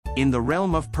In the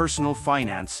realm of personal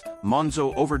finance,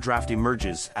 Monzo Overdraft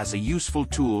emerges as a useful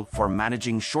tool for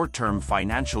managing short-term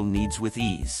financial needs with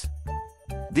ease.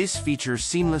 This feature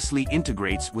seamlessly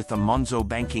integrates with the Monzo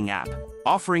banking app,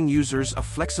 offering users a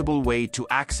flexible way to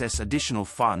access additional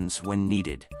funds when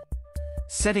needed.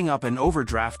 Setting up an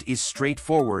overdraft is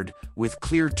straightforward, with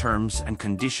clear terms and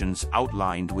conditions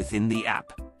outlined within the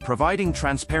app, providing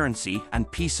transparency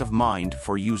and peace of mind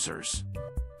for users.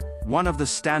 One of the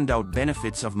standout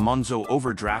benefits of Monzo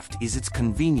Overdraft is its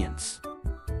convenience.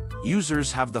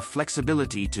 Users have the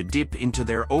flexibility to dip into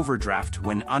their overdraft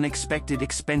when unexpected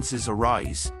expenses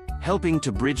arise, helping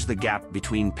to bridge the gap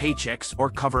between paychecks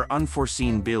or cover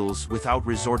unforeseen bills without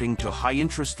resorting to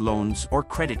high-interest loans or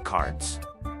credit cards.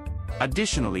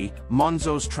 Additionally,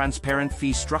 Monzo's transparent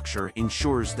fee structure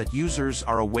ensures that users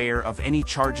are aware of any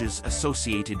charges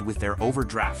associated with their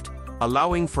overdraft,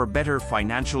 allowing for better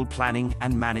financial planning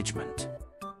and management.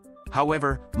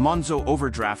 However, Monzo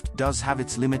Overdraft does have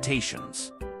its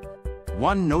limitations.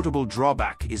 One notable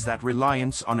drawback is that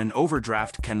reliance on an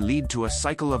overdraft can lead to a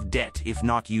cycle of debt if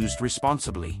not used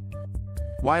responsibly.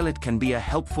 While it can be a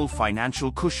helpful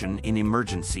financial cushion in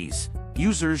emergencies,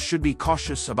 users should be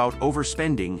cautious about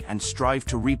overspending and strive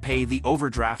to repay the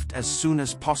overdraft as soon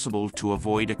as possible to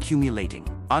avoid accumulating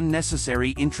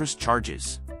unnecessary interest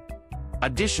charges.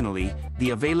 Additionally,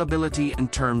 the availability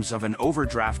and terms of an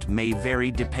overdraft may vary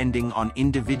depending on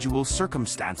individual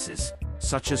circumstances,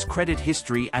 such as credit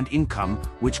history and income,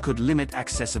 which could limit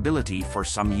accessibility for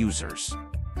some users.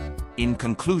 In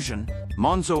conclusion,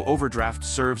 Monzo Overdraft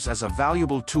serves as a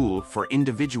valuable tool for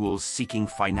individuals seeking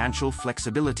financial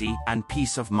flexibility and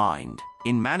peace of mind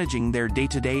in managing their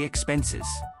day-to-day expenses.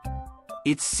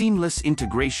 Its seamless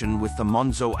integration with the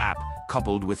Monzo app,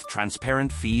 coupled with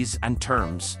transparent fees and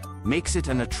terms, makes it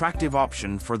an attractive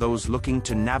option for those looking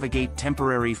to navigate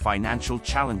temporary financial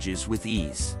challenges with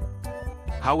ease.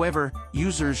 However,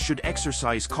 users should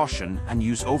exercise caution and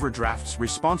use overdrafts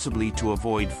responsibly to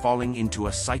avoid falling into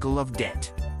a cycle of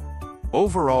debt.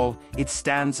 Overall, it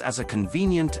stands as a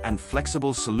convenient and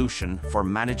flexible solution for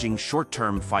managing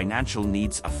short-term financial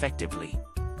needs effectively.